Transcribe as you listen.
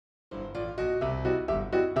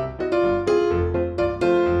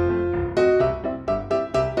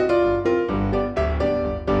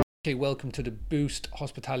welcome to the Boost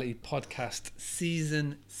Hospitality Podcast,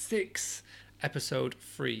 Season 6, Episode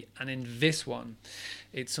 3. And in this one,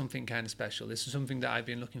 it's something kind of special. This is something that I've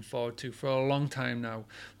been looking forward to for a long time now.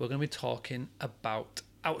 We're going to be talking about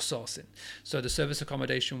outsourcing. So the service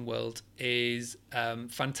accommodation world is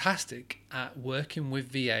fantastic at working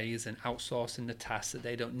with VAs and outsourcing the tasks that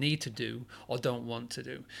they don't need to do or don't want to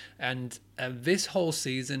do. And this whole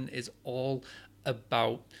season is all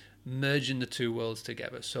about merging the two worlds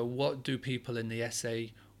together. So what do people in the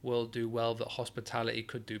SA world do well that hospitality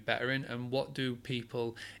could do better in, and what do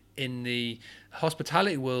people in the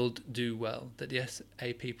hospitality world do well that the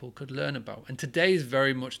SA people could learn about? And today is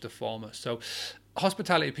very much the former. So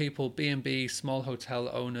hospitality people, B&B, small hotel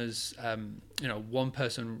owners, one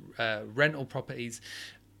person rental properties,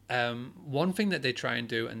 one thing that they try and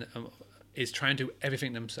do is try and do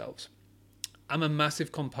everything themselves. I'm a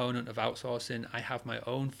massive component of outsourcing. I have my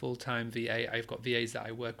own full-time VA. I've got VAs that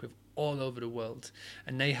I work with all over the world,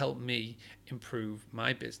 and they help me improve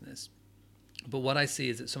my business. But what I see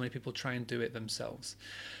is that so many people try and do it themselves.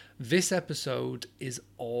 This episode is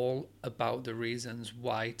all about the reasons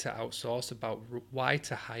why to outsource, about why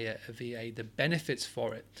to hire a VA, the benefits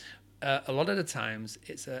for it. A lot of the times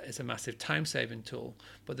it's a massive time-saving tool,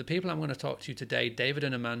 but the people I'm going to talk to you today, David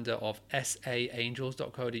and Amanda of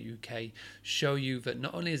SAAngels.co.uk, show you that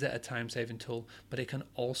not only is it a time-saving tool, but it can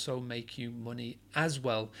also make you money as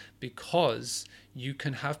well, because you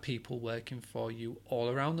can have people working for you all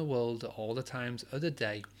around the world at all the times of the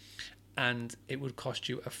day, and it would cost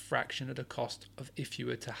you a fraction of the cost of if you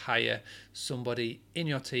were to hire somebody in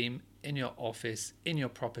your team, in your office, in your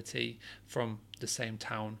property from the same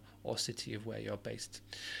town or city of where you're based.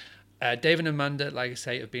 David and Amanda, like I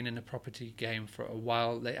say, have been in the property game for a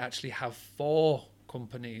while. They actually have 4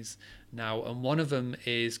 companies now, and one of them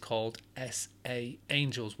is called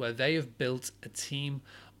SAAngels, where they have built a team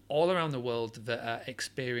all around the world that are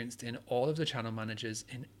experienced in all of the channel managers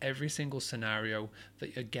in every single scenario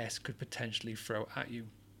that your guest could potentially throw at you.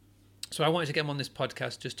 So I wanted to get them on this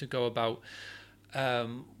podcast just to go about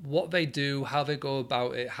what they do, how they go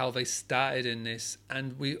about it, how they started in this,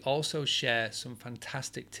 and we also share some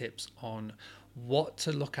fantastic tips on what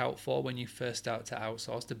to look out for when you first start to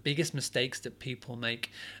outsource, the biggest mistakes that people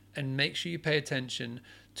make, and make sure you pay attention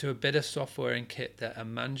to a bit of software and kit that a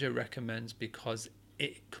manager recommends, because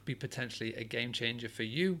it could be potentially a game changer for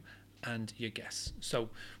you and your guests. So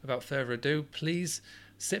without further ado, please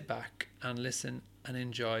sit back and listen and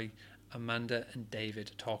enjoy Amanda and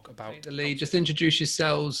David talk about the lead. Just introduce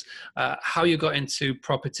yourselves, how you got into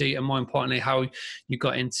property, and more importantly, how you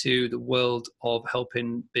got into the world of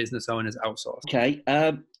helping business owners outsource. Okay,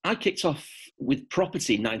 I kicked off with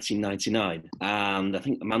property in 1999, and I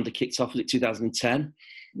think Amanda kicked off with it 2010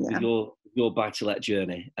 with your buy-to-let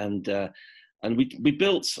journey, and we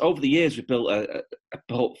built over the years. We built a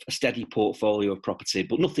steady portfolio of property,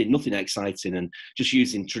 but nothing exciting, and just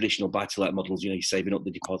using traditional buy-to-let models. You're saving up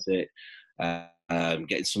the deposit,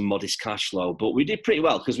 getting some modest cash flow. But we did pretty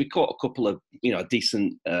well because we caught a couple of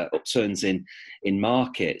decent upturns in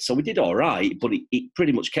market. So we did all right, but it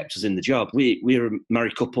pretty much kept us in the job. We're a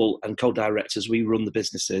married couple and co-directors. We run the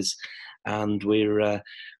businesses, and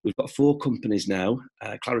we've got 4 companies now: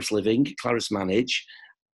 Claris Living, Claris Manage,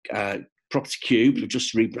 Property Cube. We've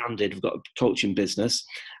just rebranded. We've got a coaching business,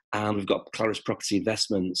 and we've got Claris Property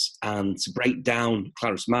Investments. And to break down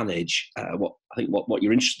Claris Manage, what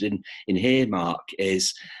you're interested in here, Mark,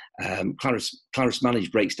 is Claris Manage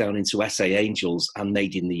breaks down into SAAngels and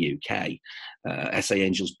Made in the UK.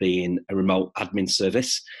 SAAngels being a remote admin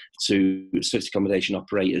service to service accommodation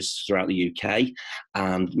operators throughout the UK,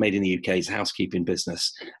 and Made in the UK is a housekeeping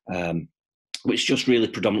business, which just really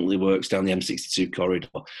predominantly works down the M62 corridor.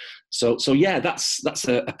 So yeah, that's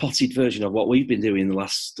a potted version of what we've been doing in the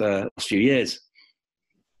last few years.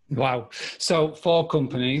 Wow. So 4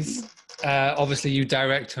 companies, obviously you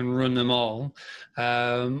direct and run them all.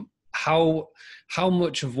 How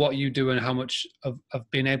much of what you do and how much of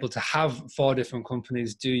being able to have 4 different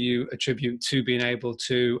companies do you attribute to being able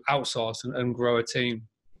to outsource and grow a team?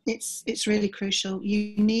 It's really crucial.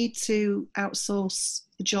 You need to outsource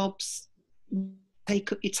the jobs,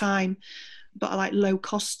 take up your time, but I like low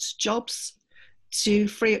cost jobs to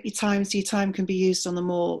free up your time, so your time can be used on the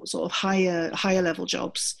more sort of higher level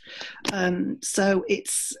jobs. So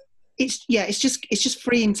it's just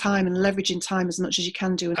freeing time and leveraging time as much as you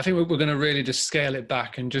can do. I think we're going to really just scale it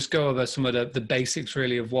back and just go over some of the basics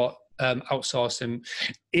really of what outsourcing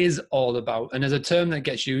is all about. And there's a term that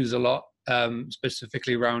gets used a lot,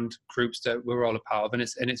 specifically around groups that we're all a part of, and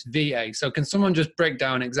it's VA. So can someone just break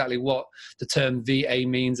down exactly what the term VA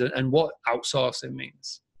means and what outsourcing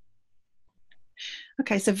means?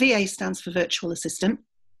 Okay, so VA stands for virtual assistant.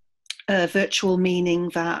 Virtual meaning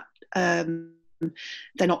that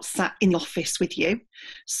they're not sat in the office with you.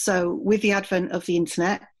 So with the advent of the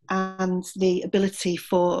internet and the ability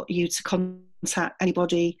for you to contact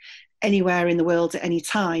anybody anywhere in the world at any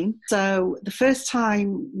time. So the first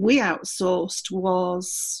time we outsourced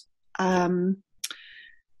was,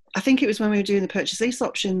 I think it was when we were doing the purchase lease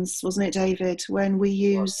options, wasn't it, David? When we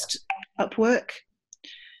used Upwork.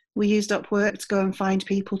 We used Upwork to go and find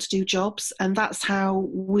people to do jobs. And that's how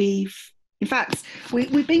we've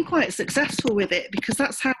been quite successful with it, because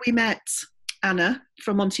that's how we met Anna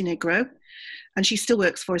from Montenegro. And she still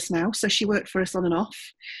works for us now. So she worked for us on and off.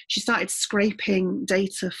 She started scraping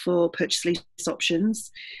data for purchase lease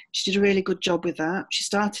options. She did a really good job with that. She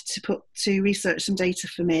started to research some data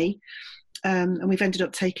for me. And we've ended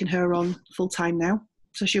up taking her on full-time now.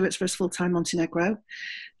 So she works for us full-time Montenegro.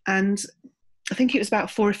 And I think it was about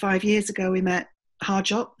 4 or 5 years ago we met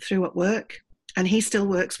Harjot through Upwork, and he still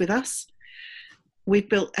works with us. We've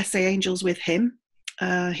built SAAngels with him.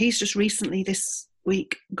 He's just recently this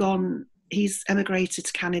week gone, he's emigrated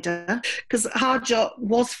to Canada, because Harjot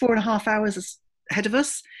was 4.5 hours ahead of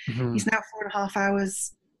us. Mm-hmm. He's now 4.5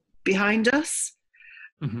 hours behind us.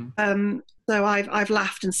 Mm-hmm. So I've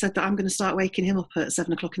laughed and said that I'm going to start waking him up at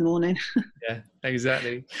 7 o'clock in the morning. Yeah,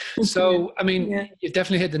 exactly. So, I mean, you've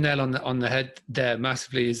definitely hit the nail on the head there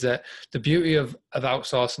massively, is that the beauty of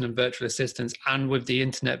outsourcing and virtual assistants, and with the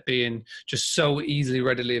internet being just so easily,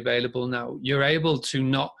 readily available now, you're able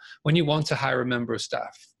to when you want to hire a member of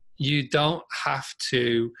staff, you don't have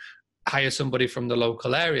to hire somebody from the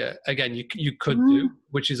local area. Again, you could do,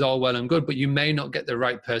 which is all well and good, but you may not get the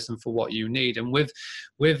right person for what you need. And with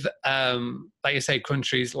like you say,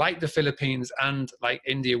 countries like the Philippines and like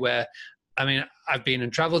India, where, I mean, I've been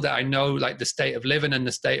and traveled there, I know like the state of living and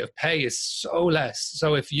the state of pay is so less.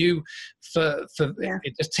 So if you,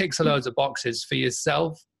 it just ticks a loads of boxes for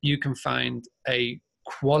yourself, you can find a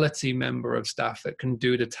quality member of staff that can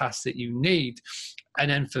do the tasks that you need. And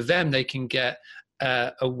then for them, they can get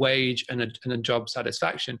a wage and a job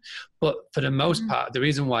satisfaction. But for the most part, the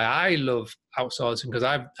reason why I love outsourcing, because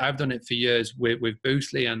I've done it for years with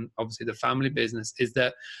Boostly and obviously the family business, is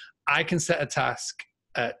that I can set a task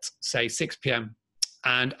at say 6 p.m.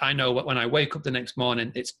 and I know when I wake up the next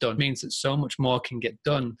morning, it's done. It means that so much more can get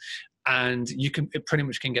done, and it pretty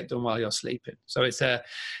much can get done while you're sleeping. So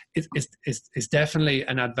it's definitely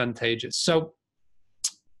an advantageous. So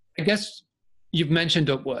I guess you've mentioned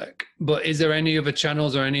Upwork, but is there any other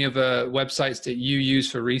channels or any other websites that you use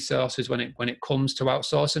for resources when it comes to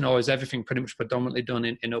outsourcing, or is everything pretty much predominantly done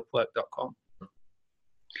in Upwork.com?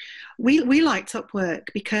 We liked Upwork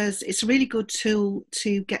because it's a really good tool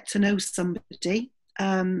to get to know somebody,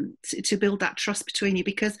 to build that trust between you.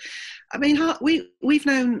 Because, I mean, we've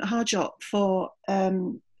known Harjot for,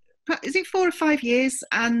 is it 4 or 5 years?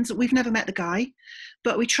 And we've never met the guy,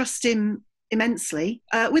 but we trust him immensely.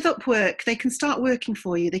 With Upwork, they can start working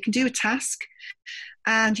for you. They can do a task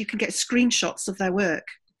and you can get screenshots of their work.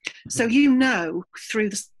 So you know through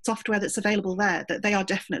the software that's available there that they are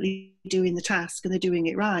definitely doing the task and they're doing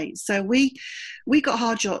it right. So we got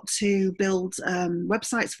Harjot to build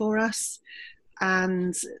websites for us,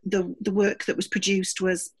 and the work that was produced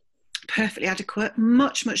was perfectly adequate,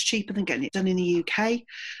 much cheaper than getting it done in the UK.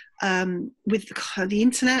 With the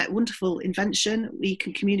internet, wonderful invention. We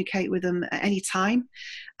can communicate with them at any time.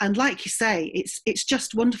 And like you say, it's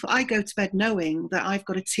just wonderful. I go to bed knowing that I've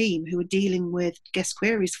got a team who are dealing with guest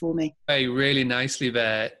queries for me. Really nicely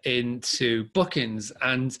there into bookings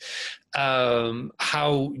and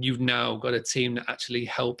how you've now got a team that actually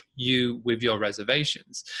help you with your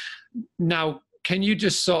reservations. Now, can you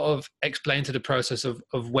just sort of explain to the process of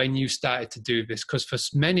when you started to do this? Because for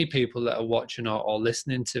many people that are watching or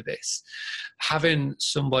listening to this, having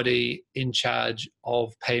somebody in charge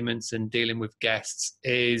of payments and dealing with guests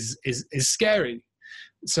is scary.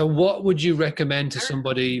 So what would you recommend to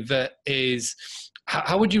somebody that is,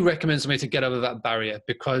 how would you recommend somebody to get over that barrier?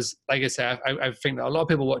 Because like I say, I think that a lot of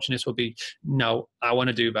people watching this will be, no, I want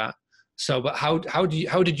to do that. So, but how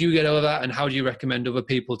did you get over that, and how do you recommend other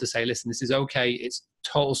people to say, listen, this is okay, it's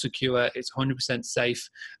total secure, it's 100% safe,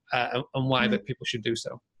 and why that people should do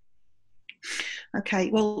so?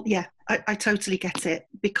 Okay, well, yeah, I totally get it,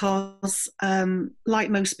 because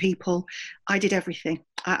like most people, I did everything.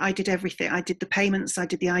 I did everything. I did the payments, I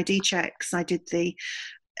did the ID checks, I did the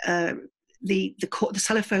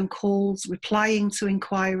telephone calls, replying to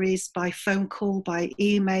inquiries by phone call, by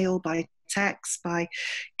email, by text, by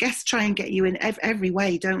guests try and get you in every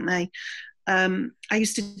way, don't they? I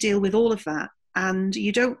used to deal with all of that, and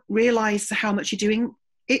you don't realize how much you're doing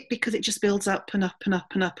because it just builds up and up and up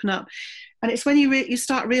and up and up. And it's when you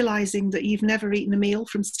start realizing that you've never eaten a meal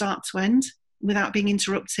from start to end without being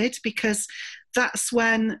interrupted, because that's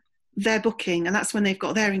when they're booking, and that's when they've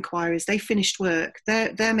got their inquiries. They finished work,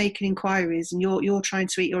 they're making inquiries, and you're trying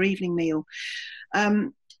to eat your evening meal.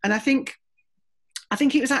 And I think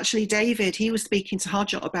it was actually David. He was speaking to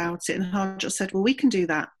Harjot about it, and Harjot said, "Well, we can do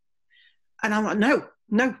that." And I'm like, "No,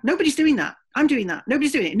 nobody's doing that. I'm doing that.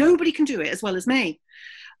 Nobody's doing it. Nobody can do it as well as me."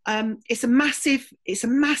 It's a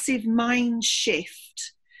massive mind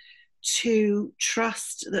shift to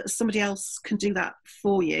trust that somebody else can do that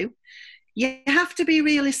for you. You have to be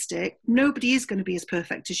realistic. Nobody is going to be as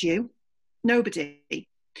perfect as you. Nobody.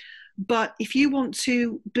 But if you want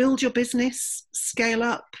to build your business, scale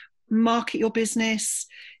up, market your business,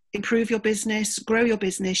 improve your business, grow your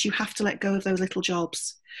business, you have to let go of those little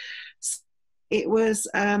jobs. It was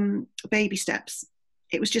baby steps.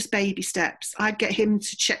 It was just baby steps. I'd get him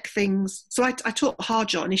to check things. So I taught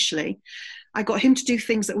Harjot initially. I got him to do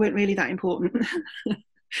things that weren't really that important.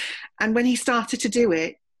 And when he started to do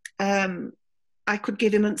it, I could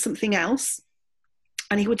give him something else.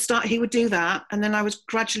 And he would do that. And then I would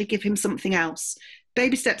gradually give him something else.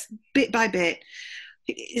 Baby steps, bit by bit.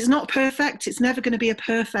 It's not perfect. It's never going to be a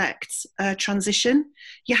perfect transition.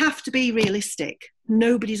 You have to be realistic.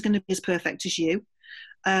 Nobody's going to be as perfect as you.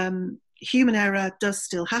 Human error does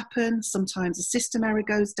still happen. Sometimes a system error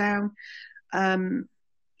goes down.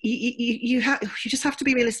 You just have to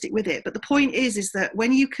be realistic with it. But the point is that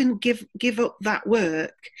when you can give up that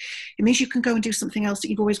work, it means you can go and do something else that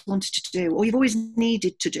you've always wanted to do, or you've always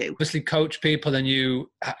needed to do. Obviously, coach people, and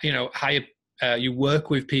you hire. You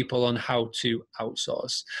work with people on how to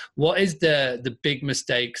outsource. What is the big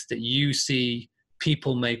mistakes that you see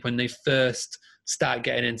people make when they first start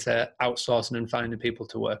getting into outsourcing and finding people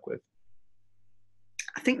to work with?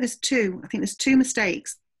 I think there's two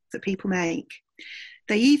mistakes that people make.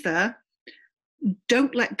 They either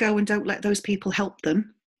don't let go and don't let those people help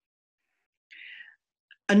them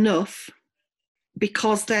enough,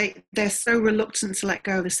 because they're so reluctant to let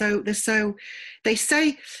go. They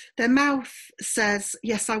say, their mouth says,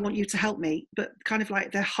 "Yes, I want you to help me," but kind of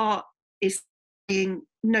like their heart is saying,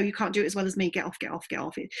 "No, you can't do it as well as me. Get off, get off, get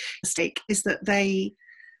off." The mistake is that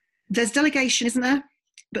there's delegation, isn't there?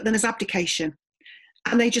 But then there's abdication.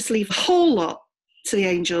 And they just leave a whole lot to the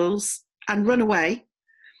angels and run away.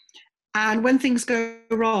 And when things go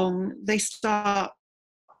wrong, they start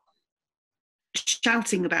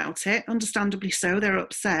shouting about it, understandably so. They're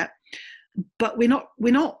upset. But we're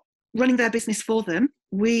not running their business for them.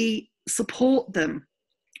 We support them.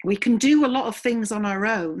 We can do a lot of things on our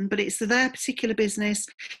own, but it's their particular business,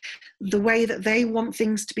 the way that they want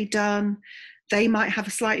things to be done. They might have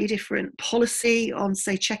a slightly different policy on,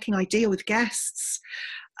 say, checking ID with guests,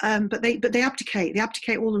 but they abdicate. They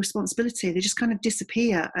abdicate all the responsibility. They just kind of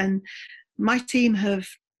disappear. And my team have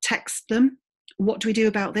texted them, "What do we do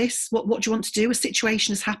about this? What do you want to do? A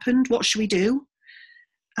situation has happened. What should we do?"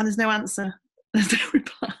 And there's no answer. There's no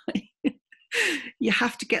reply. You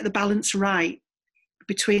have to get the balance right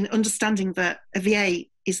between understanding that a VA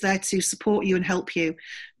is there to support you and help you,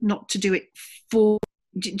 not to do it for.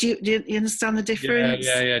 Do you understand the difference?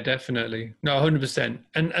 Yeah, definitely. No, 100%.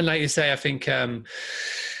 And like you say, I think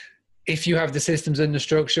if you have the systems and the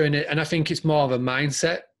structure in it, and I think it's more of a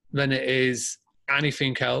mindset than it is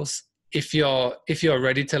anything else. If you're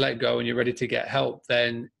ready to let go and you're ready to get help,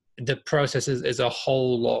 then the process is a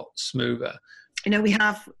whole lot smoother. You know, we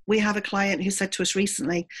have a client who said to us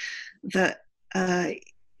recently that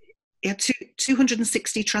he had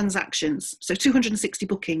 260 transactions, so 260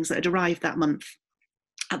 bookings that had arrived that month.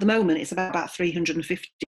 At the moment, it's about 350,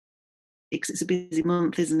 because it's a busy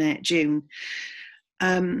month, isn't it? June.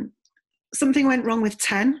 Something went wrong with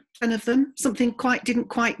 10 of them. Something didn't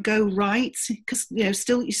quite go right, because you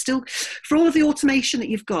still for all of the automation that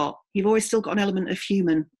you've always still got an element of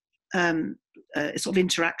human sort of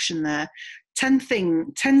interaction there. 10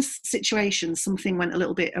 situations, something went a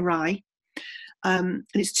little bit awry, and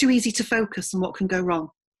it's too easy to focus on what can go wrong.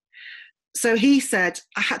 So he said,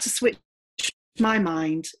 I had to switch my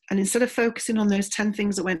mind, and instead of focusing on those 10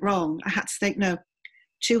 things that went wrong, I had to think, no,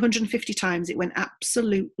 250 times it went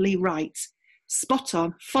absolutely right, spot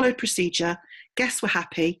on, followed procedure, guests were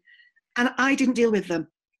happy, and I didn't deal with them.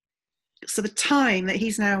 So the time that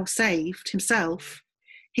he's now saved himself,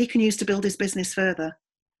 he can use to build his business further,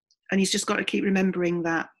 and he's just got to keep remembering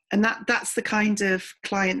that. And that's the kind of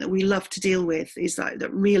client that we love to deal with, is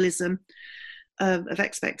that realism of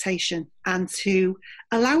expectation, and to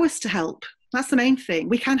allow us to help. That's the main thing.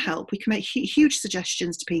 We can help. We can make huge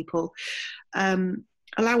suggestions to people,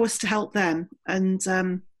 allow us to help them. And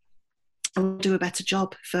and do a better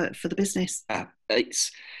job for the business.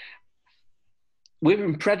 We're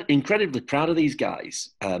incredibly proud of these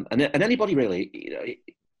guys, and anybody really,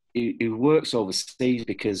 who works overseas,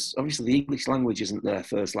 because obviously the English language isn't their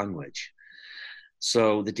first language.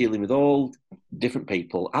 So they're dealing with all different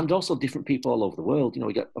people, and also different people all over the world.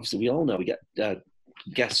 We all know we get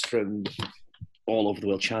guests from all over the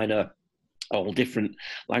world, China, all different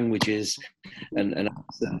languages and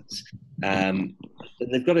accents. And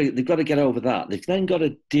they've got to get over that. They've then got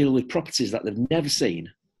to deal with properties that they've never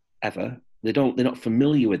seen ever. They're not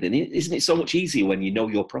familiar with it. Isn't it so much easier when you know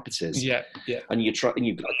your properties? Yeah. And you've got a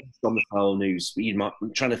guest on the phone who's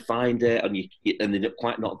trying to find it, and they're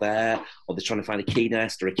quite not there, or they're trying to find a key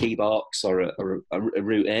nest or a key box or a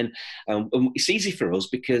route in. And it's easy for us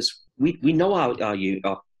because we know our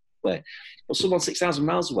way, but someone 6,000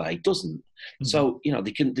 miles away doesn't. Mm-hmm. So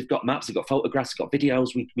they've got maps, they've got photographs, they've got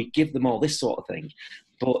videos. We give them all this sort of thing.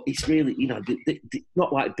 But it's really, it's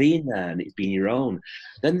not like being there and it's being your own.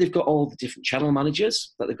 Then they've got all the different channel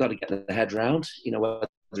managers that they've got to get their head around,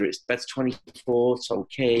 whether it's Beds24,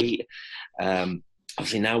 Tollkey.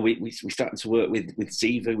 Obviously now we're starting to work with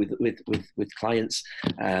Ziva, with clients,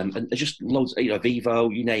 and just loads,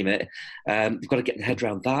 Vivo, you name it. They've got to get their head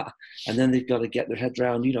around that. And then they've got to get their head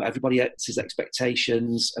around, everybody else's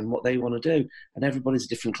expectations and what they want to do. And everybody's a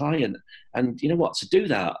different client. And you know what, to do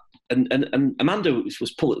that, and Amanda was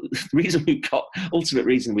the ultimate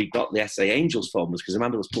reason we got the SAAngels phone was because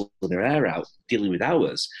Amanda was pulling her hair out dealing with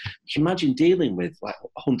ours. You can imagine dealing with like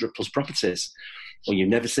 100 plus properties, or you've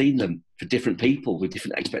never seen them, for different people with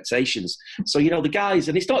different expectations. So, the guys,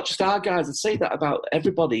 and it's not just our guys, I'd say that about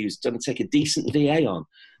everybody who's going to take a decent VA on.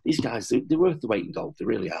 These guys, they're worth the weight in gold. They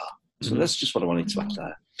really are. So that's just what I wanted to add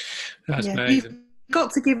there. That's amazing. You've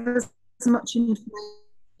got to give us as much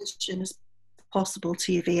information as possible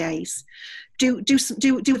to your VAs. Do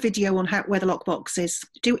a video on where the lockbox is.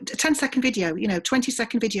 Do a 10-second video,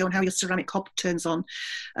 20-second video on how your ceramic hob turns on.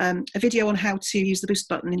 A video on how to use the boost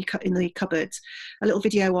button in the cupboard. A little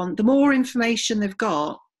video on the more information they've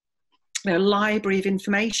got, a library of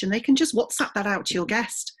information. They can just WhatsApp that out to your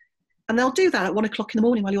guest, and they'll do that at 1 o'clock in the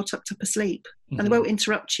morning while you're tucked up asleep, and they won't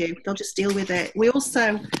interrupt you. They'll just deal with it. We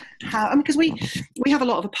also have, because we have a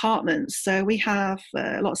lot of apartments, so we have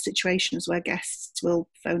a lot of situations where guests will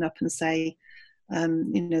phone up and say,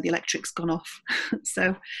 the electric's gone off.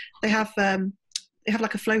 So they have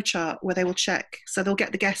like a flow chart where they will check. So they'll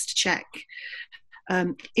get the guest to check,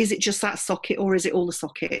 is it just that socket or is it all the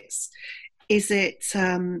sockets? Is it,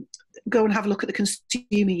 go and have a look at the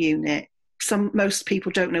consumer unit. Most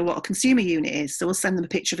people don't know what a consumer unit is, so we'll send them a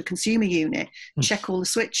picture of a consumer unit, check all the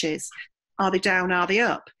switches. Are they down? Are they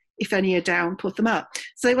up? If any are down, put them up.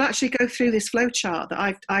 So they will actually go through this flow chart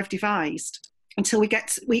that I've devised until we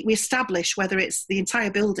establish whether it's the entire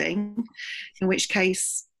building, in which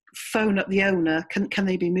case phone up the owner, can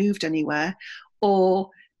they be moved anywhere, or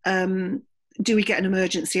do we get an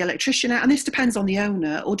emergency electrician out? And this depends on the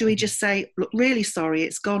owner, or do we just say, look, really sorry,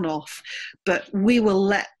 it's gone off, but we will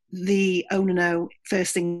let the owner know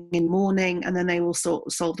first thing in the morning, and then they will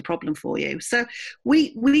solve the problem for you. So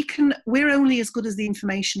we're only as good as the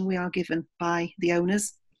information we are given by the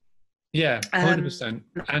owners. Yeah, 100%.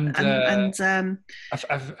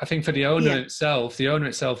 I think for the owner itself, the owner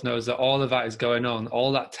itself knows that all of that is going on,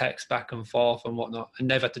 all that text back and forth and whatnot,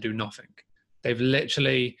 and they've had to do nothing. They've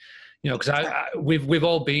literally, because we've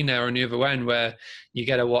all been there on the other end, where you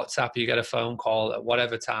get a WhatsApp, you get a phone call at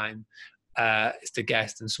whatever time. It's the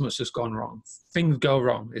guest, and something's just gone wrong. Things go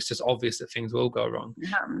wrong. It's just obvious that things will go wrong,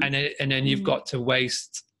 and then you've got to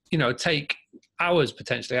waste, take hours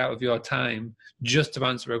potentially out of your time just to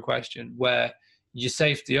answer a question. Where you're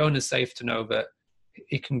safe, the owner's safe to know that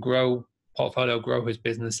he can grow his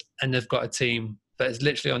business, and they've got a team that is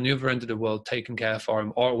literally on the other end of the world taking care for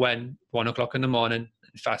him, or when 1 o'clock in the morning,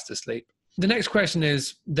 fast asleep. The next question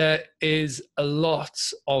is, there is a lot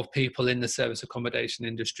of people in the service accommodation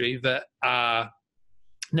industry that are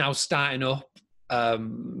now starting up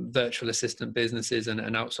virtual assistant businesses and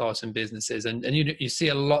outsourcing businesses. And you see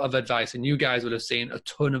a lot of advice, and you guys would have seen a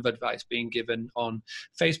ton of advice being given on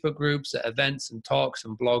Facebook groups, at events and talks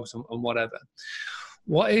and blogs and whatever.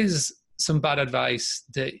 What is some bad advice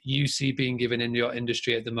that you see being given in your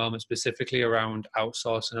industry at the moment, specifically around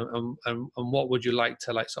outsourcing, and what would you like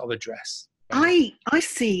to sort of address? I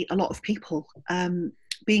see a lot of people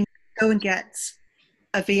go and get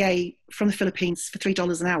a VA from the Philippines for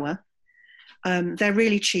 $3 an hour. They're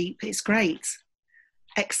really cheap. It's great,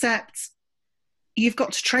 except you've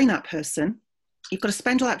got to train that person. You've got to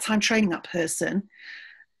spend all that time training that person,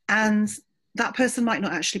 and that person might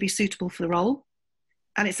not actually be suitable for the role.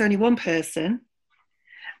 And it's only one person.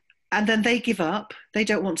 and then they give up. They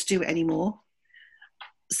don't want to do it anymore.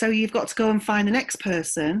 So you've got to go and find the next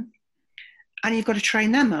person, and you've got to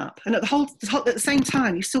train them up. And at the same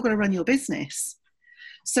time, you've still got to run your business.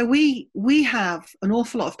 So we have an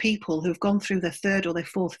awful lot of people who've gone through their third or their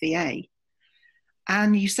fourth VA,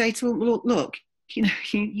 and you say to them, look, you know,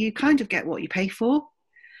 you kind of get what you pay for.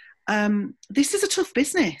 This is a tough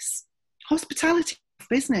business. Hospitality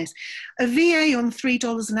business. A VA on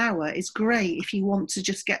 $3 an hour is great if you want to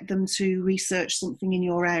just get them to research something in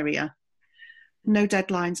your area. No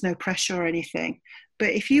deadlines, no pressure or anything. But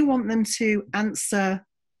if you want them to answer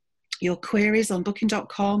your queries on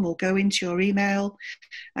booking.com or go into your email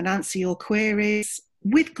and answer your queries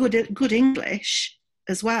with good English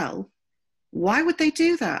as well, why would they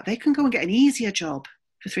do that? They can go and get an easier job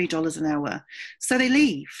for $3 an hour. So they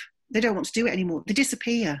leave. They don't want to do it anymore. They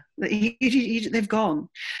disappear. They've gone.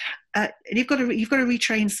 You've got to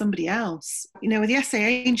retrain somebody else. You know, with the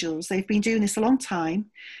SAAngels, they've been doing this a long time.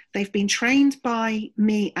 They've been trained by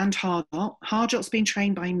me and Hardot. Hardot's been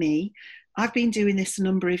trained by me. I've been doing this a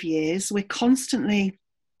number of years. We're constantly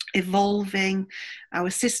evolving our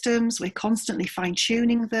systems. We're constantly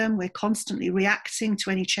fine-tuning them. We're constantly reacting to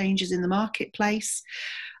any changes in the marketplace.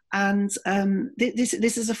 And this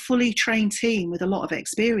is a fully trained team with a lot of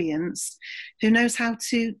experience who knows how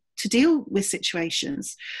to deal with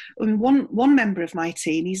situations. I mean, one member of my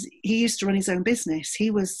team, he used to run his own business. He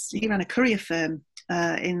ran a courier firm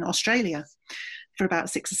in Australia for about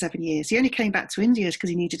 6 or 7 years. He only came back to India because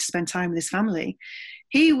he needed to spend time with his family.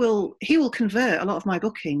 He will convert a lot of my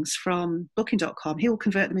bookings from booking.com. He will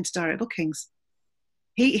convert them into direct bookings.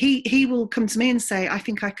 He will come to me and say, I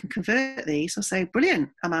think I can convert these. I'll say, brilliant,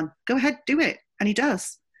 Aman, go ahead, do it. And he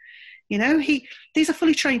does. You know, these are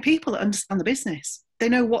fully trained people that understand the business. They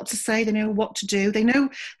know what to say, they know what to do.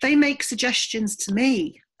 They make suggestions to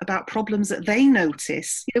me about problems that they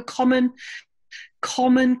notice, you know,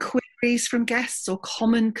 common queries from guests or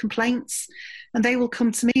common complaints. And they will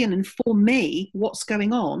come to me and inform me what's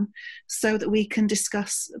going on so that we can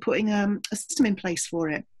discuss putting a system in place for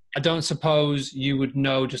it. I don't suppose you would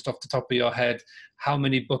know just off the top of your head how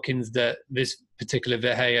many bookings that this particular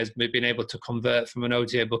VA has been able to convert from an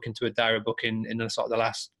OTA booking to a direct booking in the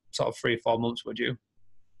last 3-4 months, would you?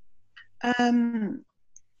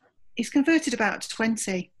 He's converted about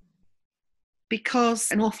 20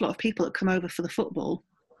 because an awful lot of people that come over for the football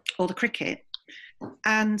or the cricket,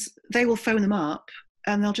 and they will phone them up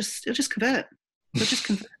and they'll just convert. They'll just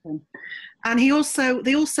convert them. And they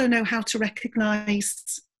also know how to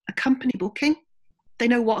recognise a company booking. They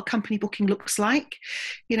know what a company booking looks like.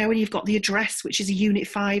 You know, when you've got the address, which is a Unit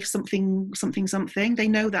 5 something, they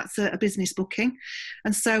know that's a business booking.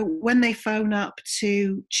 And so when they phone up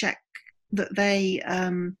to check that they,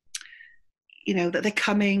 that they're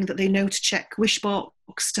coming, that they know to check Wishbox,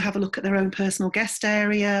 to have a look at their own personal guest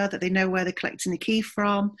area, that they know where they're collecting the key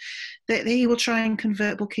from, they will try and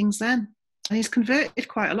convert bookings then. And he's converted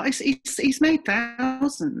quite a lot. He's made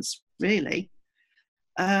thousands, really.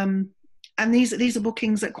 And these are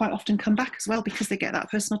bookings that quite often come back as well because they get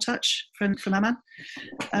that personal touch from Aman,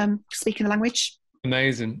 speaking the language.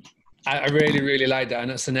 Amazing. I really, really like that. And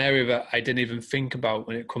that's an area that I didn't even think about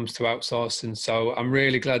when it comes to outsourcing. So I'm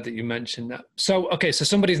really glad that you mentioned that. So, okay, so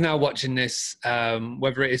somebody's now watching this,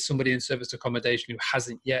 whether it is somebody in service accommodation who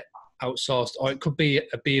hasn't yet outsourced, or it could be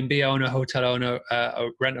a B&B owner, hotel owner, a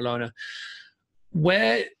rental owner.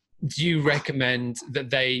 Where do you recommend that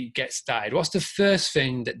they get started? What's the first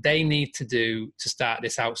thing that they need to do to start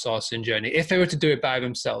this outsourcing journey? If they were to do it by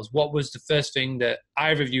themselves, what was the first thing that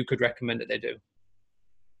either of you could recommend that they do?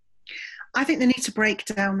 I think they need to break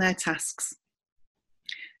down their tasks.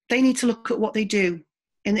 They need to look at what they do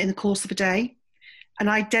in the course of a day and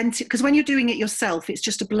identify, because when you're doing it yourself, it's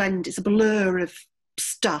just a blend, it's a blur of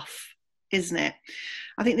stuff, isn't it?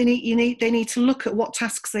 I think they need to look at what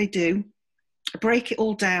tasks they do, break it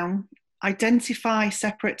all down, identify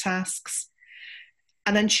separate tasks,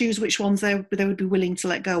 and then choose which ones they would be willing to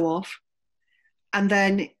let go of. And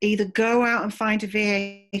then either go out and find a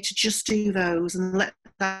VA to just do those and let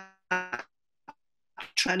that,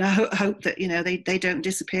 try to hope that, you know, they don't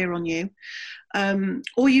disappear on you.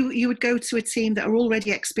 Or you would go to a team that are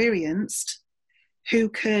already experienced who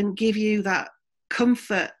can give you that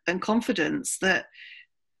comfort and confidence that,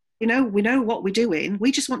 you know, we know what we're doing.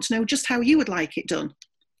 We just want to know just how you would like it done.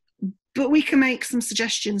 But we can make some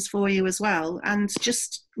suggestions for you as well, and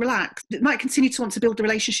just relax. They might continue to want to build the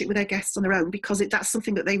relationship with their guests on their own because that's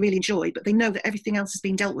something that they really enjoy, but they know that everything else is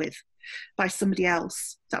being dealt with by somebody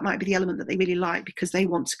else. That might be the element that they really like because they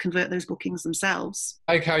want to convert those bookings themselves.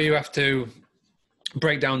 Like how you have to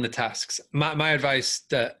break down the tasks. My advice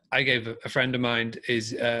that I gave a friend of mine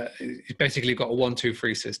is he's basically got a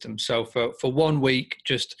 1-2-3 system. So for 1 week,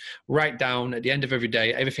 just write down at the end of every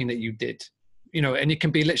day everything that you did. You know, and it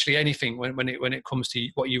can be literally anything when it comes to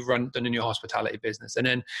what you've done in your hospitality business. And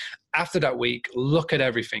then after that week, look at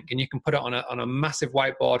everything, and you can put it on a massive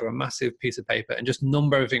whiteboard or a massive piece of paper and just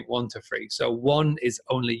number everything 1 to 3. So 1 is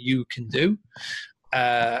only you can do,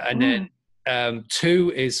 and then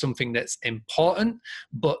 2 is something that's important,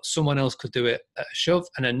 but someone else could do it at a shove.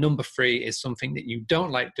 And then number 3 is something that you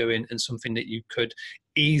don't like doing and something that you could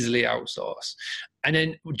easily outsource. And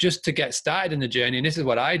then just to get started in the journey, and this is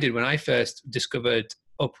what I did when I first discovered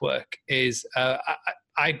Upwork, is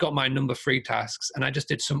I got my number 3 tasks, and I just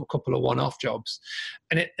did a couple of one-off jobs.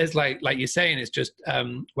 And it's like you're saying, it's just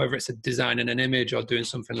whether it's a designing an image or doing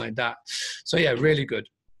something like that. So yeah, really good.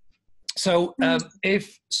 So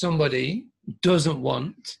if somebody doesn't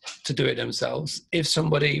want to do it themselves, if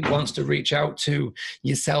somebody wants to reach out to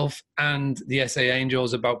yourself and the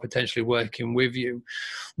SAAngels about potentially working with you,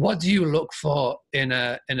 what do you look for in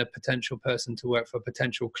a potential person to work for, a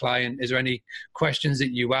potential client? Is there any questions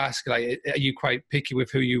that you ask? Like, are you quite picky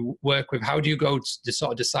with who you work with? How do you go to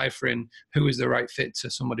sort of deciphering who is the right fit to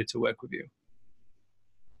somebody to work with you?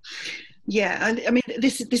 Yeah, and I mean,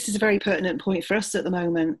 this is a very pertinent point for us at the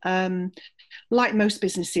moment. Like most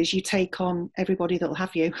businesses, you take on everybody that'll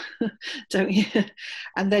have you, don't you?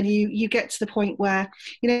 And then you get to the point where,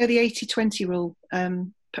 you know, the 80-20 rule,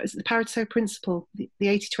 the Pareto principle, the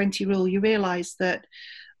 80-20 rule, you realise that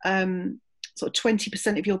sort of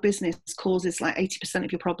 20% of your business causes like 80%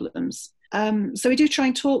 of your problems. So we do try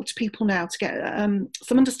and talk to people now to get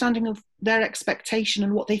some understanding of their expectation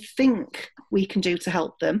and what they think we can do to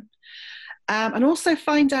help them. And also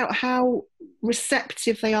find out how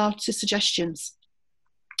receptive they are to suggestions.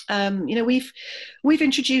 You know, we've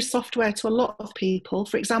introduced software to a lot of people.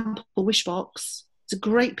 For example, Wishbox. It's a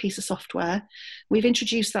great piece of software. We've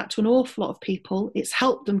introduced that to an awful lot of people. It's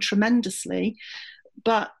helped them tremendously,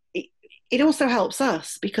 but it also helps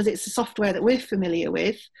us because it's a software that we're familiar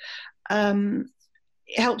with. It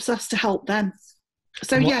helps us to help them.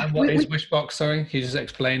 So and what is Wishbox? Sorry, can you just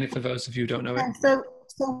explain it for those of you who don't know it?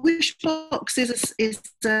 So Wishbox is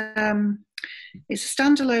it's a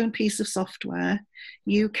standalone piece of software.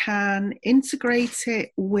 You can integrate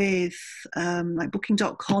it with like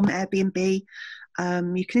Booking.com, Airbnb.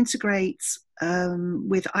 You can integrate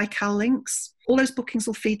with iCal links. All those bookings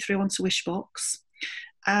will feed through onto Wishbox,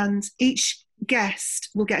 and each guest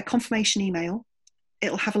will get a confirmation email.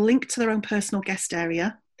 It'll have a link to their own personal guest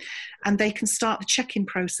area, and they can start the check-in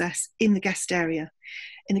process in the guest area.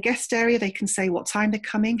 In the guest area, they can say what time they're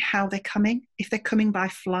coming, how they're coming. If they're coming by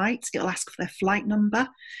flight, it'll ask for their flight number.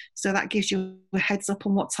 So that gives you a heads up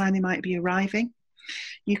on what time they might be arriving.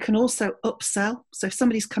 You can also upsell. So if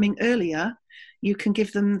somebody's coming earlier, you can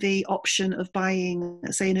give them the option of buying,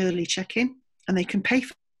 say, an early check-in, and they can pay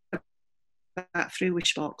for that through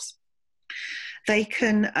Wishbox. They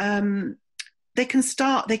can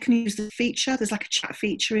use the feature. There's like a chat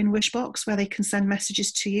feature in Wishbox where they can send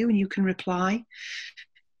messages to you and you can reply.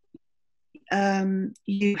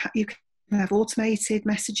 You can have automated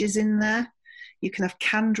messages in there. You can have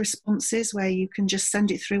canned responses where you can just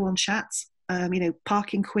send it through on chat. You know,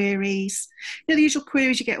 parking queries, you know, the usual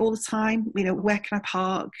queries you get all the time. You know, where can I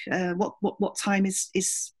park? What time is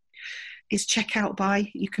checkout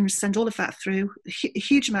by? You can send all of that through. A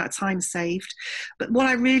huge amount of time saved. But what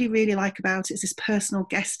I really, really like about it is this personal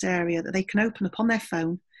guest area that they can open up on their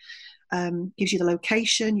phone. Gives you the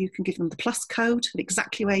location. You can give them the plus code of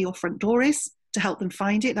exactly where your front door is to help them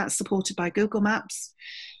find it. That's supported by Google Maps.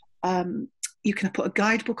 You can put a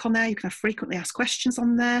guidebook on there. You can have frequently asked questions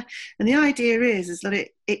on there. And the idea is that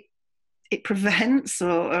it prevents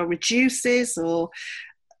or reduces or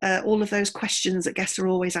all of those questions that guests are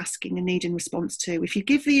always asking and needing response to. If you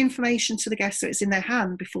give the information to the guests so it's in their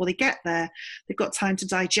hand before they get there, they've got time to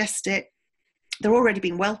digest it. They're already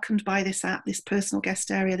being welcomed by this app, this personal guest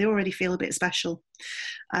area. They already feel a bit special.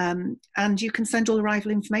 And you can send all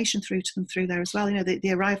arrival information through to them through there as well, you know,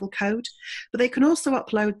 the arrival code. But they can also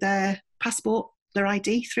upload their passport, their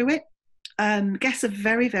ID through it. Guests are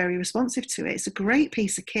very, very responsive to it. It's a great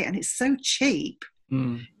piece of kit and it's so cheap.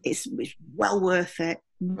 It's well worth it.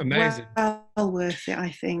 Amazing. Well worth it, I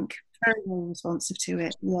think. Very, very responsive to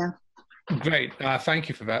it, yeah. Great. Thank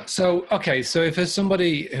you for that. So, okay, so if there's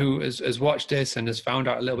somebody who has watched this and has found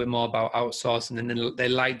out a little bit more about outsourcing and then they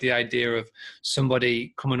like the idea of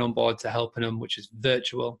somebody coming on board to helping them, which is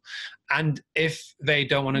virtual, and if they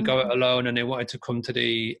don't want to go it alone and they wanted to come to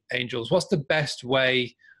the Angels, what's the best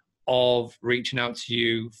way of reaching out to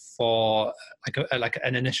you for like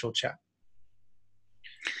an initial chat?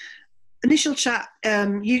 Initial chat,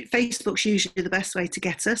 Facebook's usually the best way to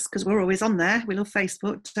get us because we're always on there. We love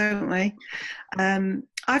Facebook, don't we?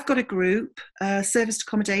 I've got a group, serviced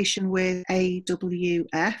accommodation with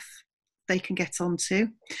AWF, they can get onto.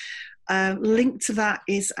 Linked to that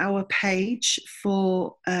is our page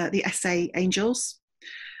for the SAAngels.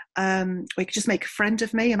 Or you could just make a friend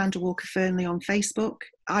of me, Amanda Walker Fernley, on Facebook.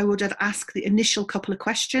 I would ask the initial couple of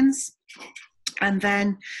questions, and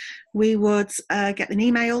then we would get an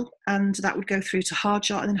email, and that would go through to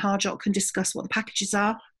Hardjot, and then Hardjot can discuss what the packages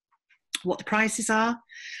are, what the prices are,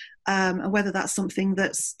 and whether that's something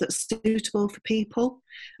that's suitable for people.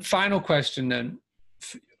 Final question then.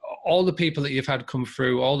 All the people that you've had come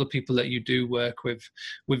through, all the people that you do work with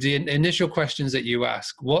the initial questions that you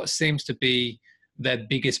ask, what seems to be their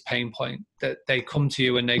biggest pain point that they come to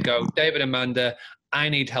you and they go, David, Amanda, I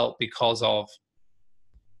need help because of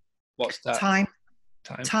what's that? Time.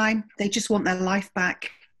 They just want their life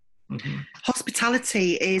back. Mm-hmm.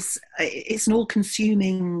 Hospitality it's an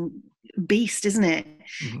all-consuming beast, isn't it?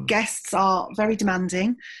 Mm-hmm. Guests are very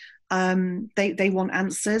demanding. They want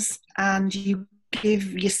answers, and you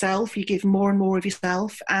give more and more of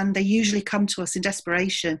yourself, and they usually come to us in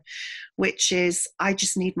desperation, which is, I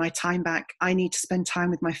just need my time back. I need to spend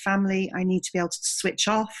time with my family. I need to be able to switch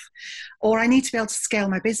off, or I need to be able to scale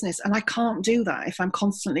my business. And I can't do that if I'm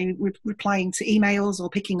constantly replying to emails or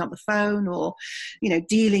picking up the phone, or,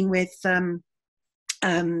 dealing with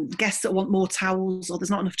guests that want more towels, or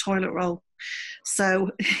there's not enough toilet roll.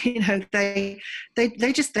 So, they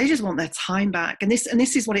just want their time back. And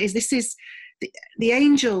this is what it is. This is the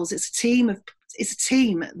Angels. It's a team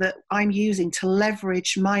that I'm using to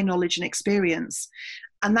leverage my knowledge and experience,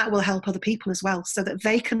 and that will help other people as well, so that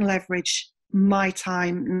they can leverage my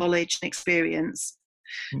time, knowledge, and experience,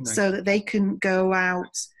 so that they can go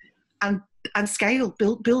out and scale,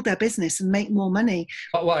 build their business and make more money.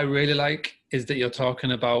 What I really like is that you're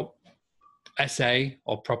talking about SA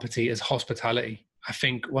or property as hospitality. I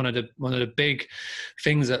think one of the big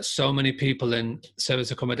things that so many people in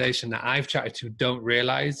service accommodation that I've chatted to don't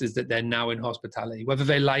realize is that they're now in hospitality, whether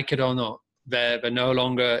they like it or not. They're no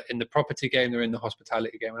longer in the property game, they're in the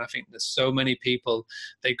hospitality game. And I think there's so many people,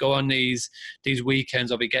 they go on these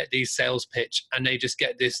weekends, or they get these sales pitch, and they just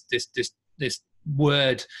get this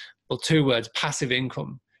word, or two words, passive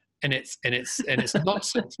income. And it's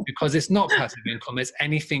nonsense, because it's not passive income, it's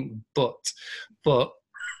anything but.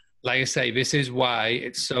 Like I say, this is why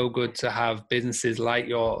it's so good to have businesses like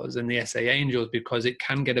yours and the SAAngels, because it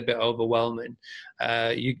can get a bit overwhelming.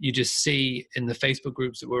 You just see in the Facebook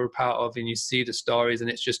groups that we're a part of, and you see the stories,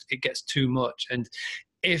 and it gets too much. And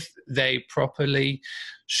if they properly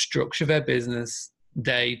structure their business,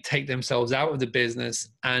 they take themselves out of the business,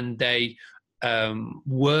 and they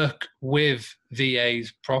work with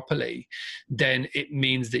VAs properly, then it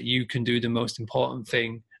means that you can do the most important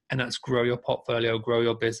thing, and that's grow your portfolio, grow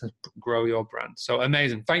your business, grow your brand. So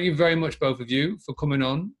amazing. Thank you very much, both of you, for coming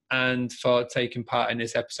on and for taking part in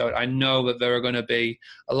this episode. I know that there are going to be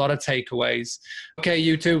a lot of takeaways. Okay,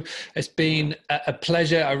 you two, it's been a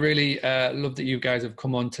pleasure. I really love that you guys have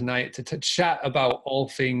come on tonight to chat about all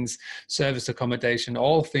things service accommodation,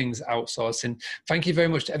 all things outsourcing. Thank you very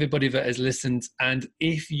much to everybody that has listened. And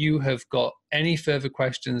if you have got any further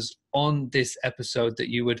questions on this episode that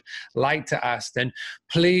you would like to ask, then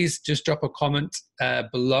please just drop a comment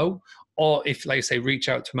below, or if, like I say, reach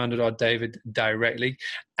out to Amanda or David directly.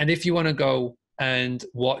 And if you want to go and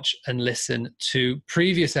watch and listen to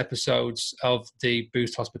previous episodes of the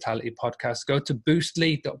Boost Hospitality podcast, go to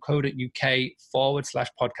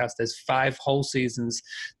boostly.co.uk/podcast. There's 5 whole seasons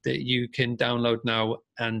that you can download now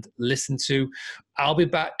and listen to. I'll be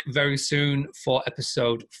back very soon for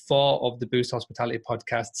episode 4 of the Boost Hospitality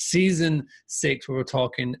podcast, season 6, where we're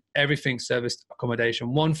talking everything service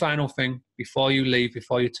accommodation. One final thing before you leave,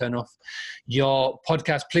 before you turn off your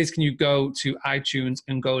podcast, please can you go to iTunes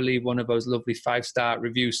and go leave one of those lovely 5-star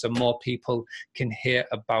reviews so more people can hear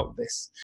about this.